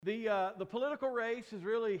The political race is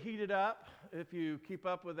really heated up if you keep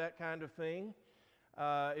up with that kind of thing.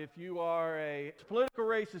 If you are political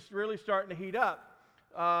race is really starting to heat up.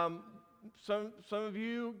 Some of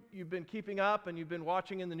you've been keeping up and you've been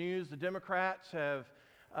watching in the news. The Democrats have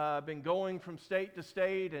been going from state to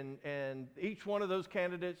state, and each one of those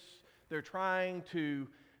candidates, they're trying to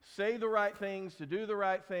say the right things, to do the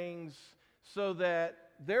right things, so that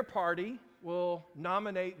their party will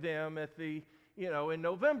nominate them in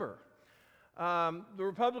November. The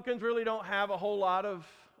Republicans really don't have a whole lot of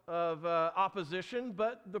opposition,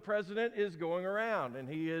 but the president is going around, and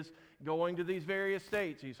he is going to these various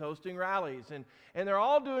states. He's hosting rallies, and they're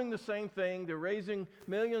all doing the same thing. They're raising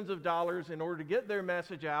millions of dollars in order to get their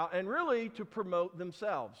message out and really to promote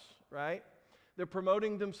themselves, right? They're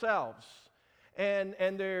promoting themselves. And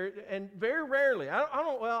very rarely,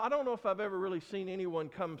 I don't know if I've ever really seen anyone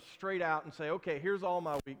come straight out and say, okay, here's all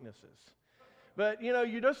my weaknesses. But,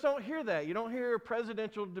 you just don't hear that. You don't hear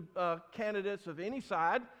presidential candidates of any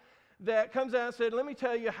side that comes out and said, let me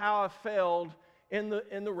tell you how I failed in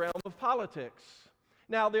the realm of politics.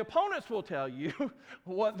 Now, the opponents will tell you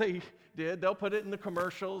what they did. They'll put it in the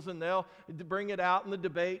commercials, and they'll bring it out in the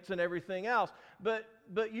debates and everything else. But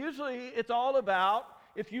usually it's all about,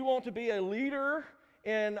 if you want to be a leader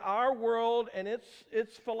in our world and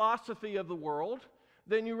its philosophy of the world,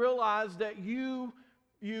 then you realize that you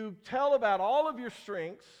tell about all of your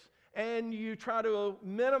strengths and you try to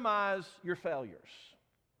minimize your failures.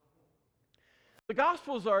 The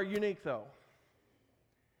Gospels are unique, though,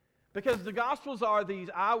 because the Gospels are these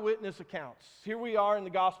eyewitness accounts. Here we are in the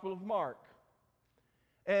Gospel of Mark,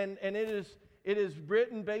 and it is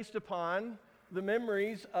written based upon the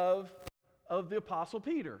memories of the Apostle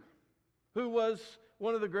Peter, who was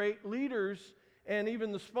one of the great leaders and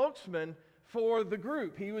even the spokesman for the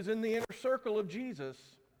group. He was in the inner circle of Jesus.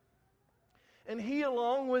 And he,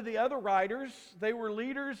 along with the other writers, they were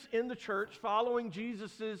leaders in the church following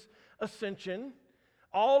Jesus' ascension.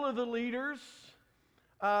 All of the leaders,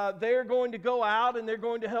 they're going to go out and they're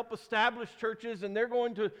going to help establish churches, and they're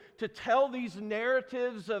going to tell these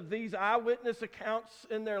narratives of these eyewitness accounts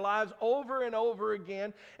in their lives over and over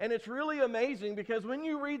again. And it's really amazing, because when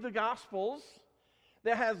you read the Gospels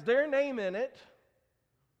that has their name in it,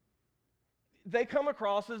 they come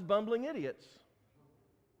across as bumbling idiots.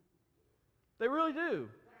 They really do.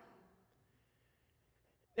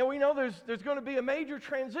 And we know there's going to be a major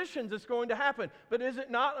transition that's going to happen. But is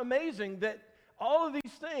it not amazing that all of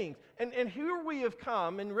these things, and here we have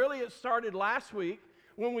come, and really it started last week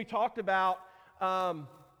when we talked about the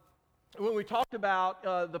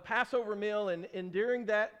Passover meal, and during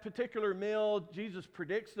that particular meal, Jesus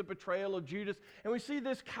predicts the betrayal of Judas, and we see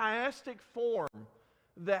this chiastic form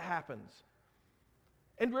that happens.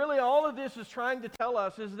 And really all of this is trying to tell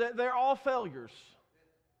us is that they're all failures.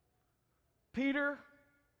 Peter,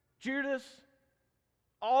 Judas,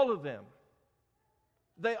 all of them.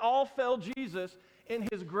 They all failed Jesus in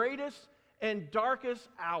his greatest and darkest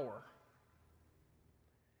hour.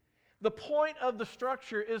 The point of the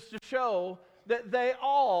structure is to show that they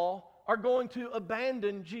all are going to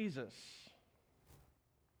abandon Jesus,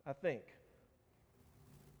 I think.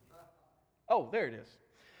 Oh, there it is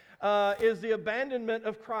the abandonment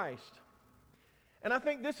of Christ. And I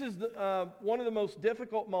think this is one of the most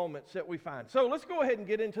difficult moments that we find. So let's go ahead and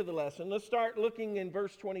get into the lesson. Let's start looking in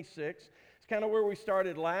verse 26. It's kind of where we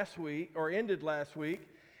started last week, or ended last week.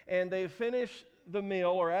 And they finish the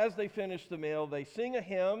meal, or as they finish the meal, they sing a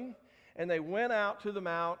hymn, and they went out to the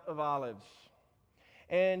Mount of Olives.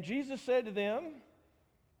 And Jesus said to them,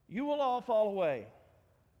 "You will all fall away,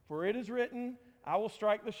 for it is written, I will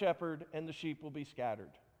strike the shepherd, and the sheep will be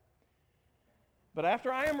scattered. But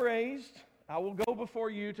after I am raised, I will go before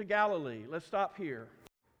you to Galilee." Let's stop here.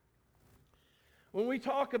 When we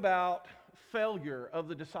talk about failure of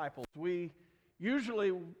the disciples, we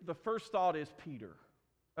usually, the first thought is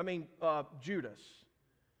Judas.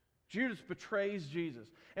 Judas betrays Jesus.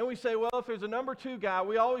 And we say, well, if there's a number 2 guy,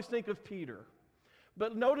 we always think of Peter.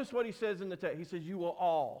 But notice what he says in the text. He says, "You will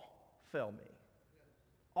all fail me."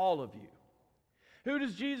 All of you. Who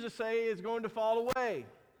does Jesus say is going to fall away?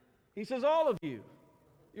 He says, all of you.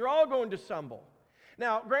 You're all going to stumble.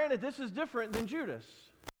 Now, granted, this is different than Judas.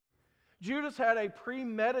 Judas had a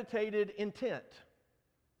premeditated intent.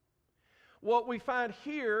 What we find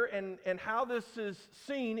here and how this is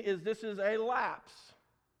seen is this is a lapse.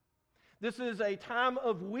 This is a time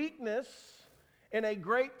of weakness and a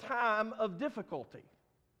great time of difficulty.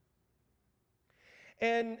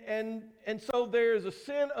 And so there is a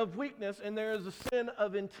sin of weakness and there is a sin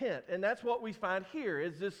of intent. And that's what we find here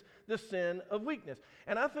is this sin of weakness.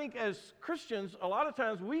 And I think as Christians, a lot of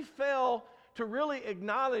times we fail to really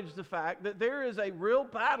acknowledge the fact that there is a real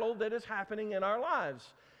battle that is happening in our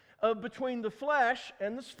lives between the flesh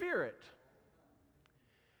and the spirit.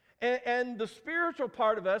 And the spiritual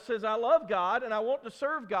part of us says, I love God and I want to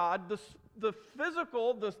serve God. The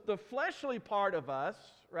physical, the fleshly part of us,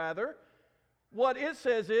 rather, what it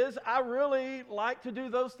says is, I really like to do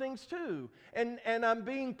those things too. And I'm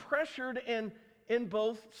being pressured in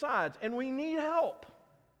both sides. And we need help.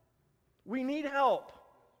 We need help.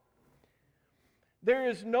 There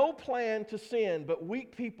is no plan to sin, but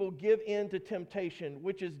weak people give in to temptation,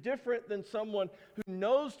 which is different than someone who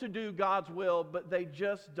knows to do God's will, but they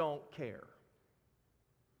just don't care.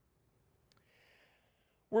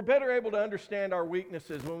 We're better able to understand our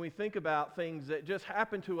weaknesses when we think about things that just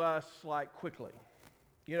happen to us like quickly.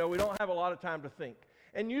 You know, we don't have a lot of time to think.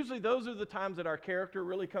 And usually those are the times that our character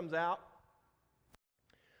really comes out.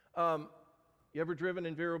 You ever driven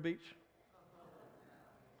in Vero Beach?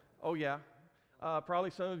 Oh, yeah. Probably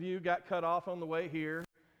some of you got cut off on the way here,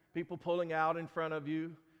 people pulling out in front of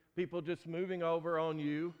you, people just moving over on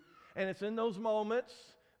you. And it's in those moments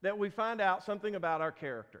that we find out something about our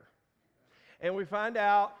character. And we find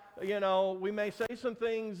out, you know, we may say some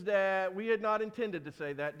things that we had not intended to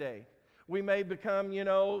say that day. We may become, you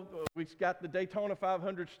know, we've got the Daytona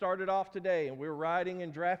 500 started off today, and we're riding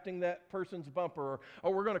and drafting that person's bumper.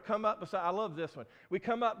 Or we're going to come up beside, I love this one. We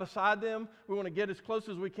come up beside them. We want to get as close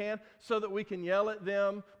as we can so that we can yell at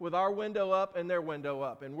them with our window up and their window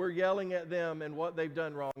up. And we're yelling at them and what they've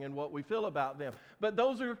done wrong and what we feel about them. But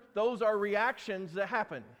those are reactions that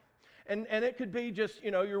happen. And it could be just,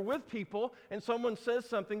 you know, you're with people and someone says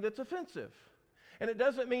something that's offensive. And it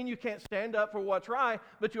doesn't mean you can't stand up for what's right,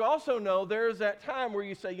 but you also know there's that time where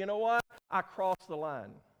you say, you know what? I crossed the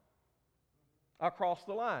line. I crossed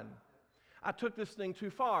the line. I took this thing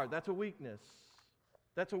too far. That's a weakness.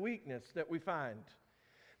 That's a weakness that we find.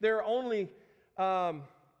 There are only,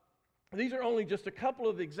 these are only just a couple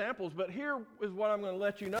of examples, but here is what I'm going to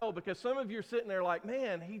let you know, because some of you are sitting there like,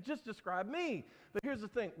 man, he just described me. But here's the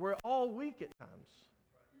thing, we're all weak at times.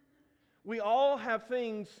 We all have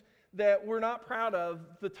things that we're not proud of,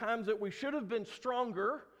 the times that we should have been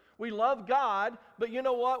stronger. We love God, but you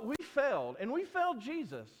know what? We failed, and we failed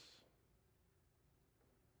Jesus.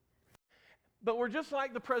 But we're just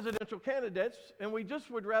like the presidential candidates, and we just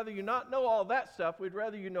would rather you not know all that stuff. We'd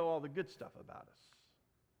rather you know all the good stuff about us.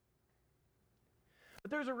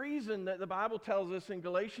 But there's a reason that the Bible tells us in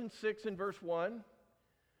Galatians 6 and verse 1,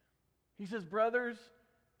 he says, brothers,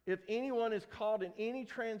 if anyone is caught in any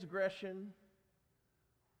transgression,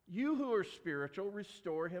 you who are spiritual,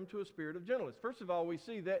 restore him to a spirit of gentleness. First of all, we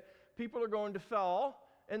see that people are going to fall,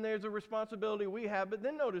 and there's a responsibility we have. But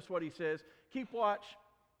then notice what he says, keep watch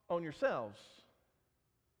on yourselves,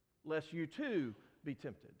 lest you too be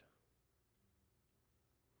tempted.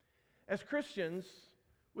 As Christians,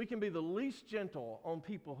 we can be the least gentle on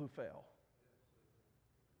people who fail,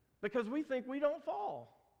 because we think we don't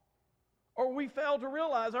fall. Or we fail to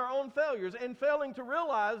realize our own failures, and failing to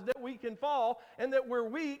realize that we can fall and that we're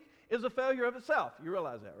weak is a failure of itself. You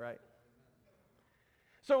realize that, right?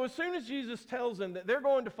 So as soon as Jesus tells them that they're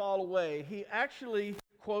going to fall away, he actually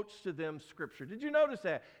quotes to them Scripture. Did you notice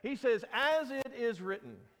that? He says, as it is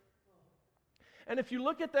written. And if you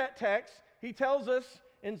look at that text, he tells us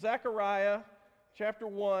in Zechariah chapter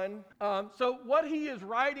 1. So what he is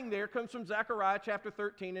writing there comes from Zechariah chapter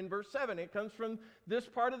 13 and verse 7. It comes from this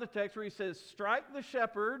part of the text where he says, strike the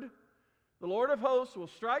shepherd, the Lord of hosts will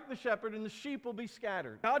strike the shepherd, and the sheep will be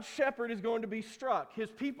scattered. God's shepherd is going to be struck. His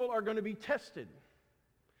people are going to be tested.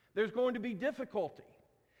 There's going to be difficulty.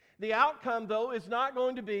 The outcome, though, is not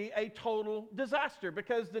going to be a total disaster,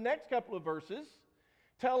 because the next couple of verses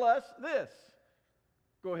tell us this.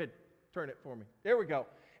 Go ahead, turn it for me. There we go.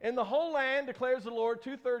 In the whole land, declares the Lord,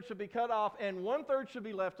 2/3 should be cut off, and 1/3 should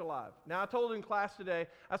be left alive. Now, I told in class today,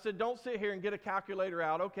 I said, don't sit here and get a calculator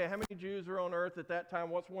out. Okay, how many Jews are on earth at that time?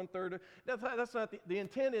 What's 1/3? That's not the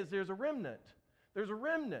intent is there's a remnant. There's a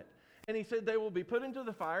remnant. And he said they will be put into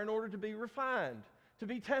the fire in order to be refined, to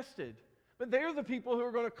be tested. But they're the people who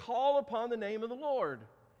are going to call upon the name of the Lord.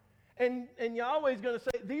 And Yahweh is going to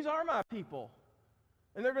say, these are my people.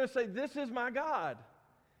 And they're going to say, this is my God.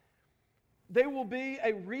 There will be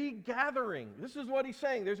a regathering. This is what he's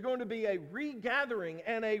saying. There's going to be a regathering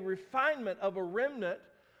and a refinement of a remnant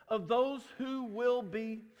of those who will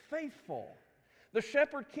be faithful. The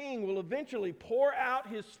shepherd king will eventually pour out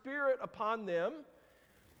his spirit upon them.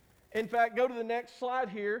 In fact, go to the next slide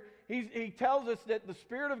here. He tells us that the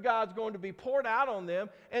Spirit of God is going to be poured out on them,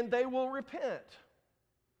 and they will repent.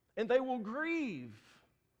 And they will grieve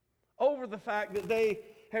over the fact that they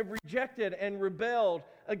have rejected and rebelled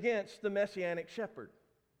against the Messianic shepherd.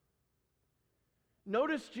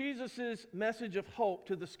 Notice Jesus' message of hope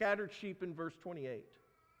to the scattered sheep in verse 28.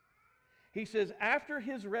 He says, after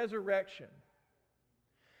his resurrection,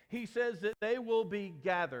 he says that they will be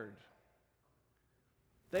gathered.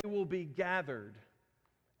 They will be gathered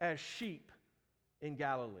as sheep in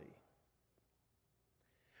Galilee.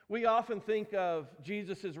 We often think of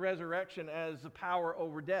Jesus' resurrection as the power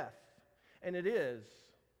over death, and it is.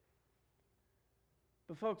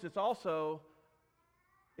 But folks, it's also,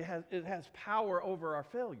 it has power over our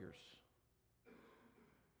failures.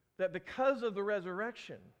 That because of the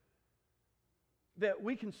resurrection, that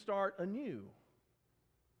we can start anew.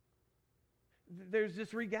 There's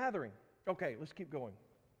this regathering. Okay, let's keep going.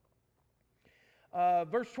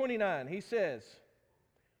 Verse 29, he says,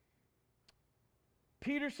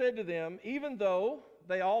 Peter said to them, even though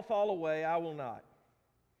they all fall away, I will not.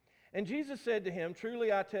 And Jesus said to him,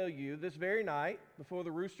 truly I tell you, this very night, before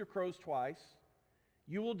the rooster crows twice,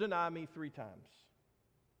 you will deny me 3 times.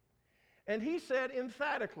 And he said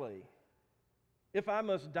emphatically, if I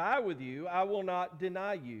must die with you, I will not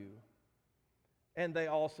deny you. And they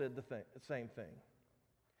all said the same thing.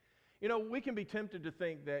 You know, we can be tempted to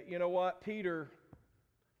think that, you know what, Peter's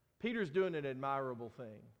doing an admirable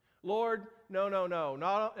thing. Lord, no,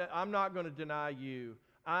 I'm not going to deny you.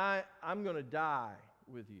 I'm going to die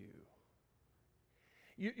with you.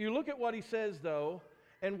 You look at what he says, though,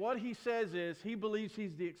 and what he says is he believes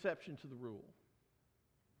he's the exception to the rule.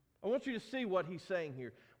 I want you to see what he's saying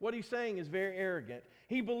here. What he's saying is very arrogant.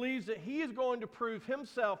 He believes that he is going to prove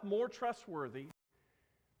himself more trustworthy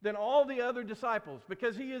than all the other disciples,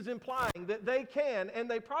 because he is implying that they can, and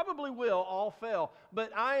they probably will, all fail,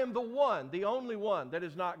 but I am the one, the only one, that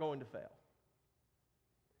is not going to fail.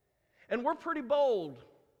 And we're pretty bold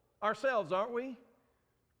ourselves, aren't we?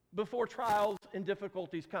 Before trials and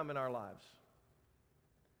difficulties come in our lives.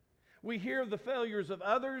 We hear of the failures of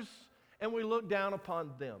others, and we look down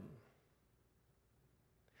upon them.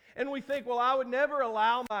 And we think, well, I would never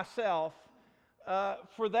allow myself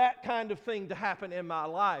for that kind of thing to happen in my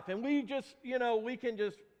life. And we just, we can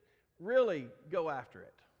just really go after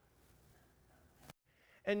it.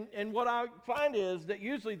 And what I find is that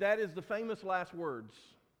usually that is the famous last words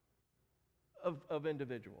of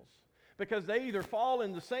individuals. Because they either fall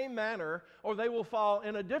in the same manner or they will fall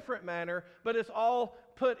in a different manner, but it's all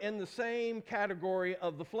put in the same category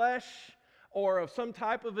of the flesh or of some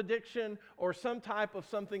type of addiction or some type of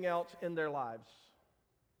something else in their lives.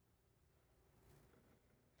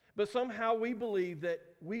 But somehow we believe that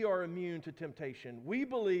we are immune to temptation. We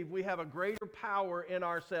believe we have a greater power in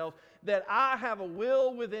ourselves, that I have a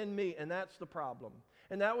will within me, and that's the problem.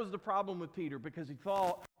 And that was the problem with Peter, because he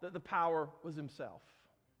thought that the power was himself.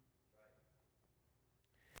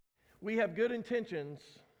 We have good intentions,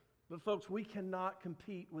 but folks, we cannot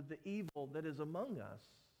compete with the evil that is among us.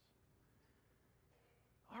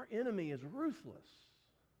 Our enemy is ruthless.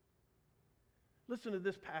 Listen to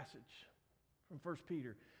this passage from 1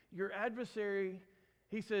 Peter. Your adversary,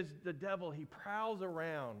 he says, the devil, he prowls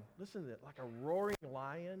around, listen to it, like a roaring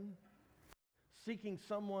lion, seeking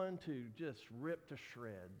someone to just rip to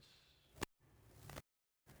shreds.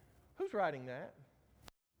 Who's writing that?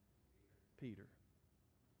 Peter.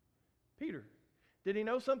 Peter. Did he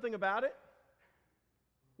know something about it?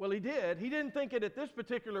 Well, he did. He didn't think it at this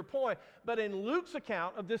particular point, but in Luke's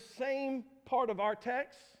account of this same part of our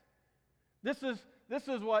text, this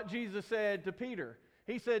is what Jesus said to Peter.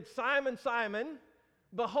 He said, Simon, Simon,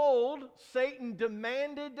 behold, Satan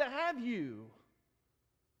demanded to have you,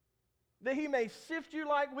 that he may sift you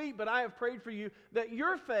like wheat, but I have prayed for you that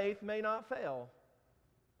your faith may not fail.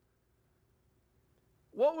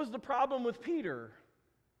 What was the problem with Peter?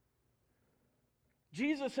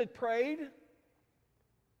 Jesus had prayed,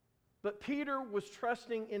 but Peter was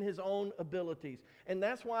trusting in his own abilities. And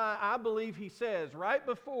that's why I believe he says, right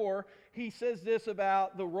before he says this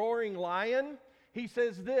about the roaring lion, he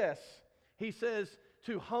says this. He says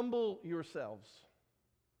to humble yourselves.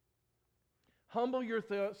 Humble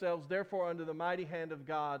yourselves, therefore, under the mighty hand of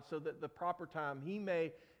God, so that at the proper time he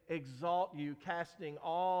may exalt you, casting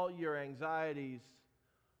all your anxieties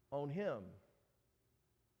on him.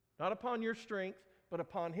 Not upon your strength, but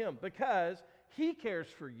upon him, because he cares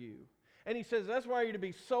for you. And he says that's why you're to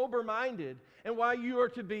be sober-minded and why you are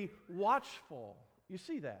to be watchful. You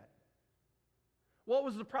see that? What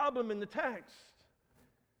was the problem in the text?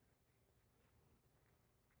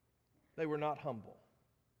 They were not humble.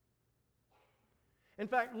 In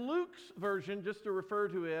fact, Luke's version, just to refer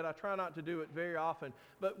to it, I try not to do it very often,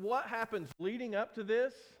 but what happens leading up to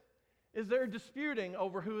this is they're disputing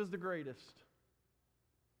over who is the greatest.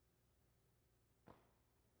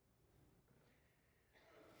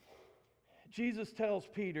 Jesus tells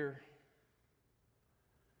Peter,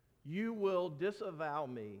 you will disavow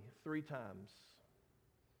me 3 times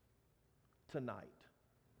tonight.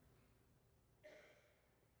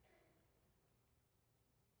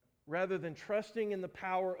 Rather than trusting in the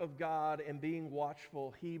power of God and being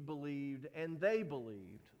watchful, he believed, and they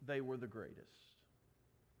believed, they were the greatest.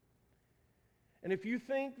 And if you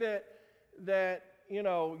think that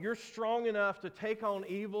you're strong enough to take on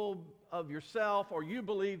evil of yourself, or you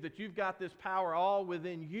believe that you've got this power all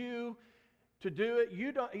within you to do it,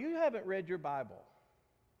 you haven't read your Bible.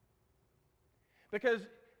 Because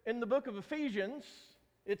in the book of Ephesians,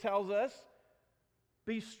 it tells us,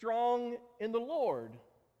 be strong in the Lord,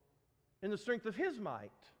 in the strength of his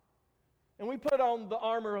might. And we put on the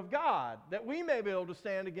armor of God, that we may be able to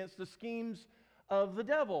stand against the schemes of the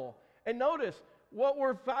devil. And notice, what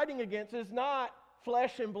we're fighting against is not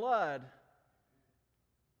flesh and blood.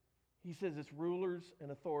 He says it's rulers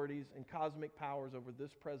and authorities and cosmic powers over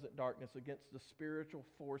this present darkness, against the spiritual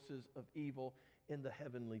forces of evil in the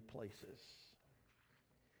heavenly places.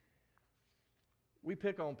 We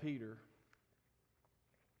pick on Peter,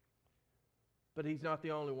 but he's not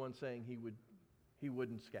the only one saying he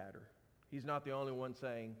wouldn't scatter. He's not the only one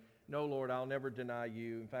saying, no, Lord, I'll never deny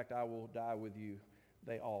you. In fact, I will die with you.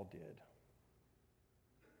 They all did.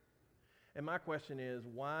 And my question is,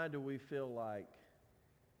 why do we feel like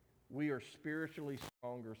we are spiritually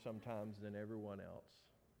stronger sometimes than everyone else?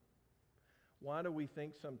 Why do we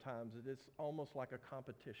think sometimes that it's almost like a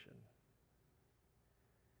competition?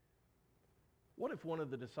 What if one of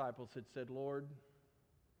the disciples had said, Lord,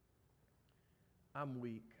 I'm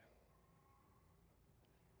weak.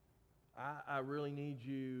 I really need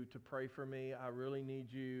you to pray for me. I really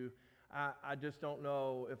need you. I just don't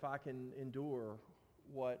know if I can endure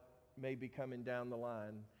what may be coming down the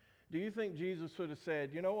line. Do you think Jesus would have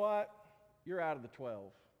said, you know what? You're out of the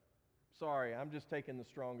 12. Sorry, I'm just taking the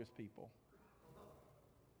strongest people.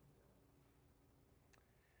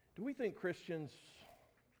 Do we think Christians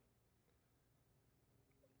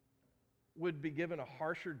would be given a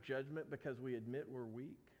harsher judgment because we admit we're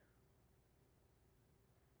weak?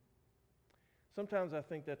 Sometimes I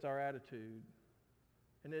think that's our attitude.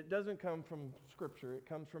 And it doesn't come from Scripture. It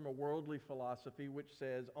comes from a worldly philosophy which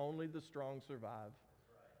says only the strong survive.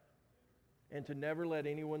 And to never let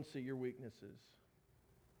anyone see your weaknesses.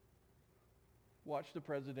 Watch the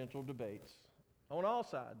presidential debates. On all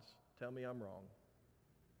sides, tell me I'm wrong.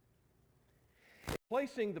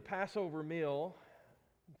 Placing the Passover meal,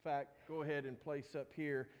 in fact, go ahead and place up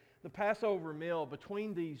here, the Passover meal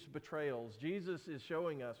between these betrayals, Jesus is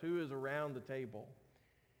showing us who is around the table.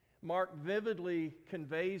 Mark vividly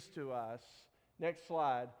conveys to us, next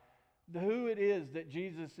slide, who it is that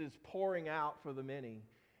Jesus is pouring out for the many.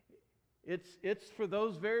 It's for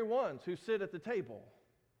those very ones who sit at the table.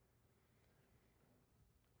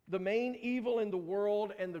 The main evil in the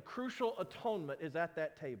world and the crucial atonement is at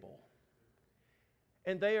that table.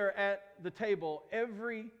 And they are at the table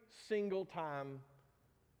every single time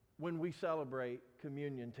when we celebrate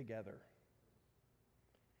communion together.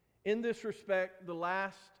 In this respect, the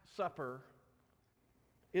Last Supper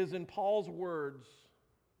is, in Paul's words,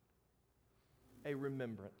 a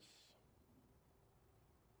remembrance.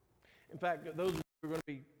 In fact, those who are going to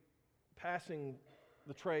be passing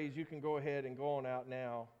the trays, you can go ahead and go on out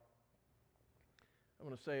now. I'm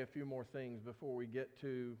going to say a few more things before we get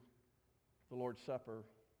to the Lord's Supper.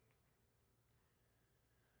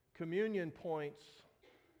 Communion points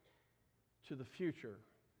to the future,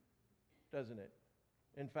 doesn't it?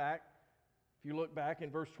 In fact, if you look back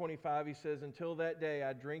in verse 25, he says, until that day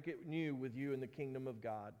I drink it new with you in the kingdom of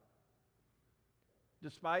God.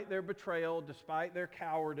 Despite their betrayal, despite their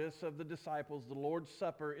cowardice of the disciples, the Lord's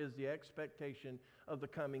Supper is the expectation of the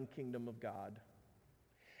coming kingdom of God.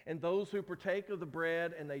 And those who partake of the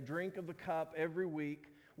bread and they drink of the cup every week,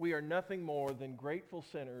 we are nothing more than grateful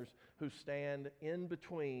sinners who stand in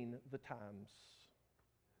between the times.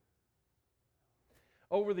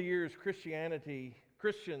 Over the years,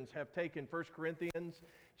 Christians have taken 1 Corinthians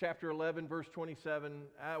chapter 11, verse 27,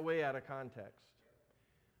 way out of context.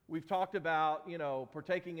 We've talked about,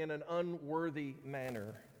 partaking in an unworthy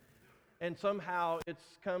manner. And somehow it's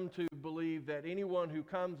come to believe that anyone who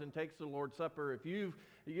comes and takes the Lord's Supper, if you've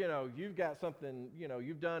got something,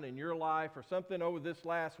 you've done in your life or something over this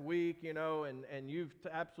last week, and you've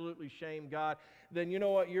absolutely shamed God, then you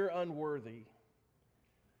know what? You're unworthy.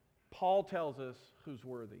 Paul tells us who's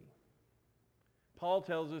worthy. Paul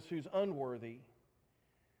tells us who's unworthy.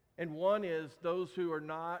 And one is those who are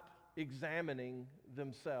not examining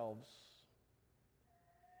themselves.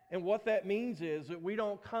 And what that means is that we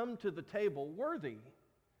don't come to the table worthy.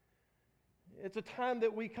 It's a time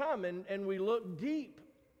that we come and we look deep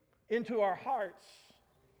into our hearts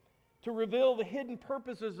to reveal the hidden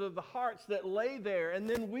purposes of the hearts that lay there. And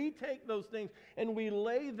then we take those things and we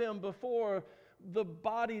lay them before the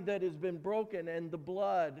body that has been broken and the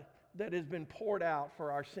blood that has been poured out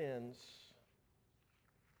for our sins.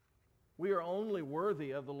 We are only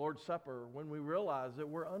worthy of the Lord's Supper when we realize that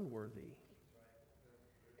we're unworthy.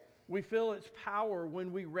 We feel its power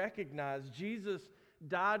when we recognize Jesus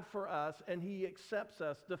died for us and He accepts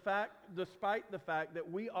us despite the fact that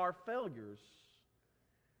we are failures.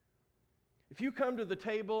 If you come to the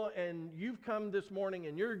table and you've come this morning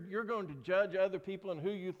and you're going to judge other people and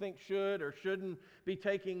who you think should or shouldn't be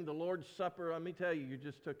taking the Lord's Supper, let me tell you, you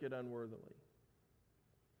just took it unworthily.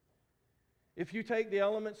 If you take the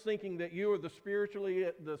elements thinking that you are spiritually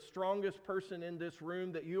the strongest person in this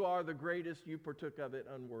room, that you are the greatest, you partook of it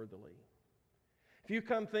unworthily. If you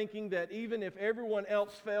come thinking that even if everyone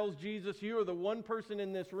else fails Jesus, you are the one person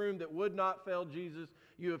in this room that would not fail Jesus,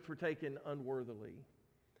 you have partaken unworthily.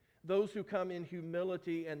 Those who come in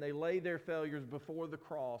humility and they lay their failures before the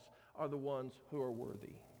cross are the ones who are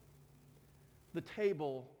worthy. The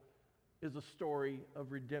table is a story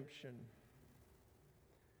of redemption.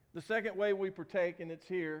 The second way we partake, and it's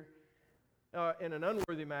here in an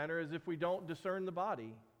unworthy manner, is if we don't discern the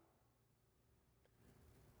body.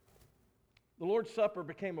 The Lord's Supper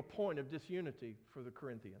became a point of disunity for the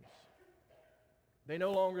Corinthians. They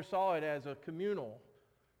no longer saw it as a communal.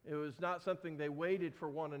 It was not something they waited for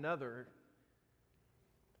one another.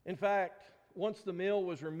 In fact, once the meal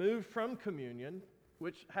was removed from communion,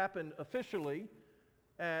 which happened officially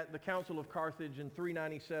at the Council of Carthage in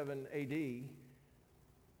 397 AD,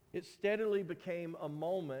 it steadily became a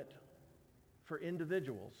moment for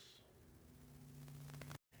individuals.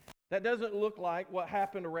 That doesn't look like what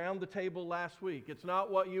happened around the table last week. It's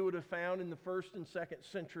not what you would have found in the first and second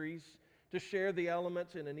centuries to share the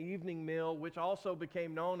elements in an evening meal, which also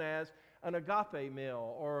became known as an agape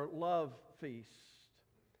meal or love feast.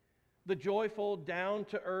 The joyful,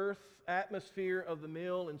 down-to-earth atmosphere of the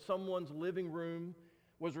meal in someone's living room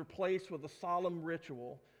was replaced with a solemn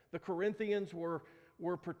ritual. The Corinthians were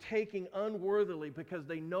partaking unworthily because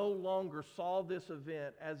they no longer saw this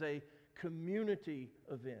event as a community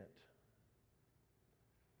event.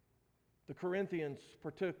 The Corinthians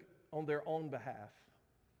partook on their own behalf.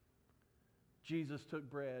 Jesus took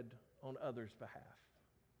bread on others' behalf.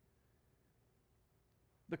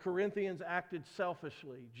 The Corinthians acted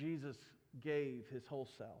selfishly. Jesus gave His whole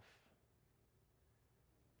self.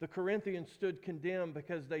 The Corinthians stood condemned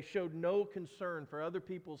because they showed no concern for other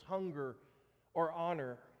people's hunger or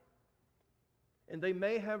honor. And they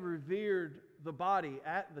may have revered the body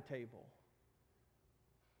at the table,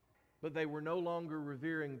 but they were no longer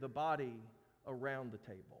revering the body around the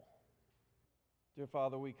table. Dear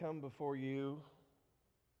Father, we come before You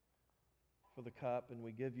for the cup and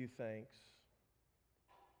we give You thanks.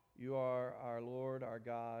 You are our Lord, our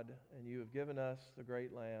God, and You have given us the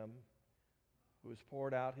great Lamb who has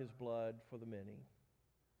poured out His blood for the many.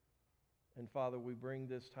 And Father, we bring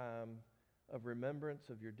this time of remembrance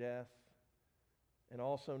of Your death, and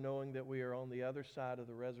also knowing that we are on the other side of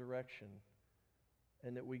the resurrection,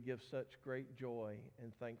 and that we give such great joy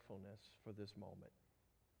and thankfulness for this moment.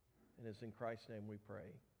 And it's in Christ's name we pray.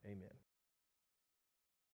 Amen.